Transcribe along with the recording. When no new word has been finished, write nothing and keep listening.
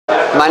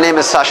My name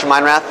is Sasha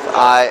Meinrath.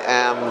 I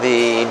am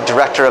the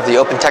director of the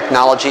Open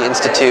Technology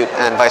Institute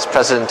and vice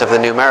president of the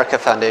New America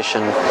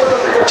Foundation,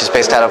 which is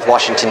based out of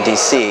Washington,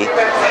 D.C.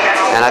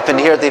 And I've been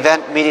here at the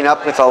event meeting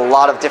up with a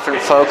lot of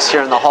different folks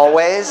here in the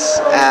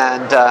hallways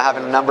and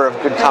having a number of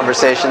good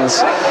conversations.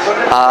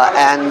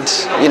 And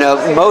you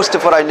know, most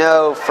of what I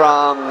know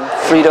from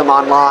freedom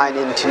online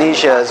in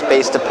Tunisia is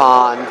based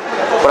upon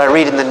what I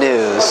read in the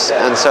news.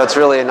 And so it's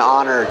really an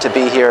honor to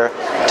be here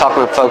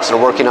talking with folks that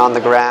are working on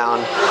the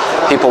ground,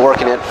 people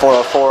working at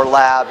 404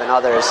 Lab and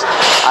others.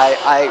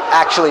 I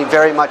actually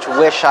very much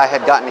wish I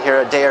had gotten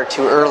here a day or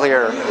two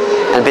earlier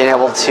and been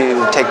able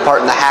to take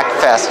part in the Hack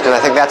Fest, because I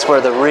think that's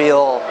where the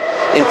real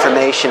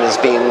information is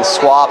being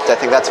swapped. I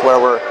think that's where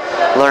we're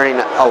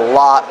learning a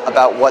lot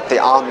about what the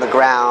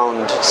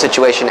on-the-ground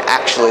situation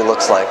actually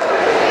looks like.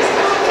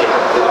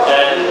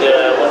 And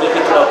what do you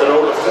think about the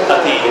role of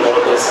ATI in all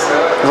of this?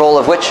 Role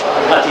of which?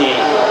 ATI,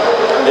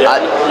 the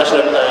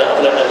National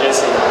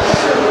Agency.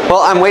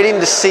 Well, I'm waiting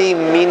to see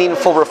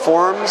meaningful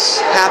reforms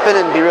happen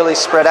and be really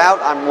spread out.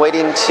 I'm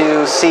waiting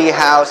to see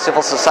how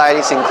civil society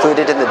is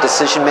included in the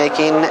decision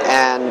making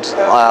and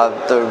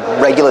the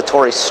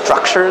regulatory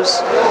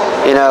structures.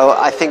 You know,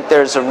 I think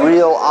there's a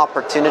real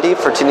opportunity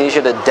for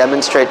Tunisia to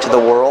demonstrate to the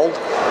world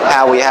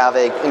how we have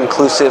an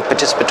inclusive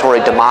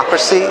participatory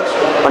democracy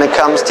when it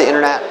comes to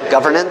internet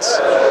governance.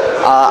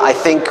 I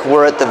think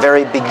we're at the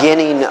very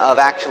beginning of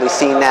actually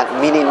seeing that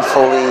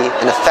meaningfully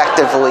and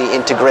effectively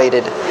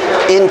integrated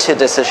into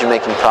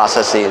decision-making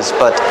processes.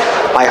 But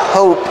my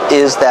hope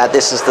is that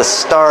this is the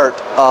start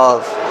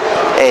of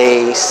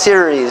a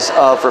series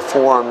of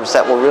reforms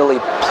that will really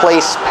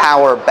place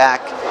power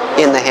back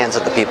in the hands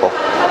of the people.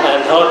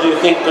 And how do you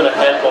think it's going to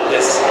help on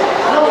this?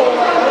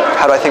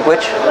 How do I think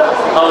which?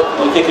 How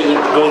do you think it's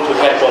going to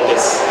help on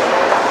this?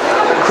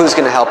 Who's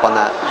going to help on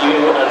that?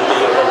 You and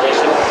the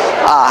foundation.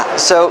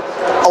 So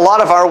a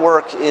lot of our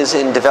work is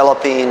in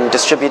developing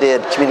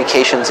distributed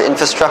communications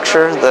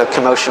infrastructure, the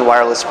Commotion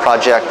Wireless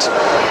Project,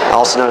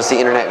 also known as the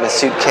Internet in a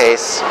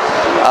Suitcase.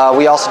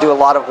 We also do a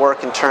lot of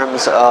work in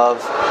terms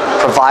of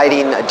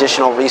providing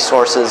additional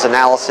resources,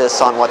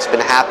 analysis on what's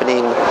been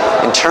happening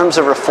in terms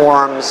of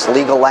reforms,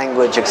 legal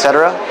language,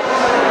 etc.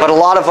 But a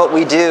lot of what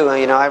we do,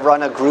 you know, I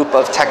run a group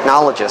of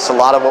technologists. A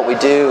lot of what we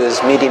do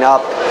is meeting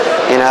up,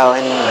 you know,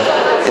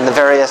 in the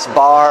various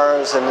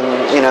bars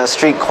and, you know,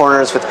 street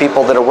corners with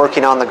people that are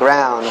working on the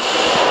ground,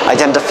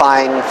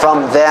 identifying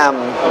from them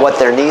what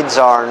their needs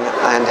are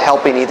and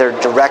helping either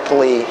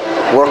directly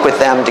work with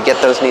them to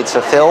get those needs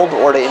fulfilled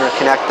or to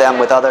interconnect them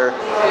with other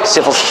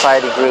civil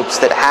society groups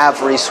that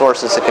have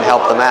resources that can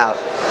help them out.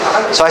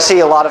 So I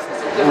see a lot of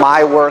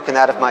my work and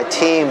that of my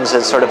teams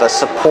as sort of a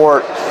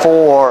support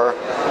for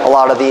a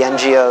lot of the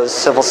NGOs,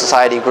 civil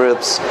society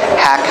groups,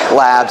 hack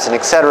labs, and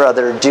etc.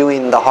 that are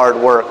doing the hard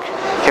work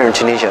here in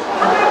Tunisia.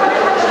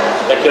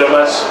 Thank you very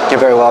much. You're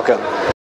very welcome.